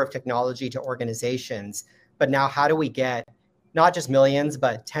power of technology to organizations. But now, how do we get not just millions,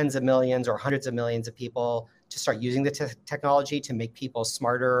 but tens of millions or hundreds of millions of people to start using the technology to make people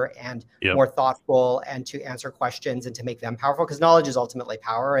smarter and more thoughtful, and to answer questions and to make them powerful? Because knowledge is ultimately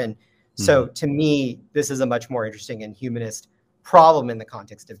power. And so to me, this is a much more interesting and humanist problem in the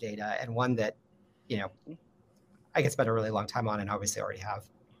context of data, and one that, I could spend a really long time on, and obviously already have.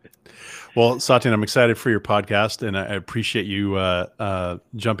 Well, Satyen, I'm excited for your podcast, and I appreciate you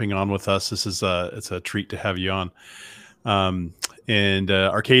jumping on with us. This is it's a treat to have you on. And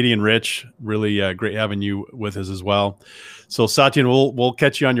Arcady and Rich, really great having you with us as well. So Satyen, we'll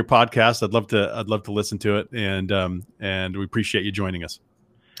catch you on your podcast. I'd love to listen to it, and we appreciate you joining us.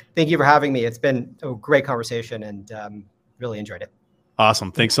 Thank you for having me. It's been a great conversation, and really enjoyed it.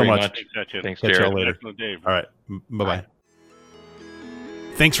 Awesome. Thanks so much. Thanks, catch Jared. you later. Dave. All right. Bye-bye.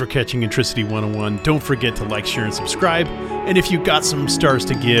 Thanks for catching Intricity 101. Don't forget to like, share, and subscribe. And if you got some stars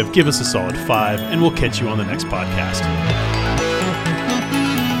to give us a solid 5, and we'll catch you on the next podcast.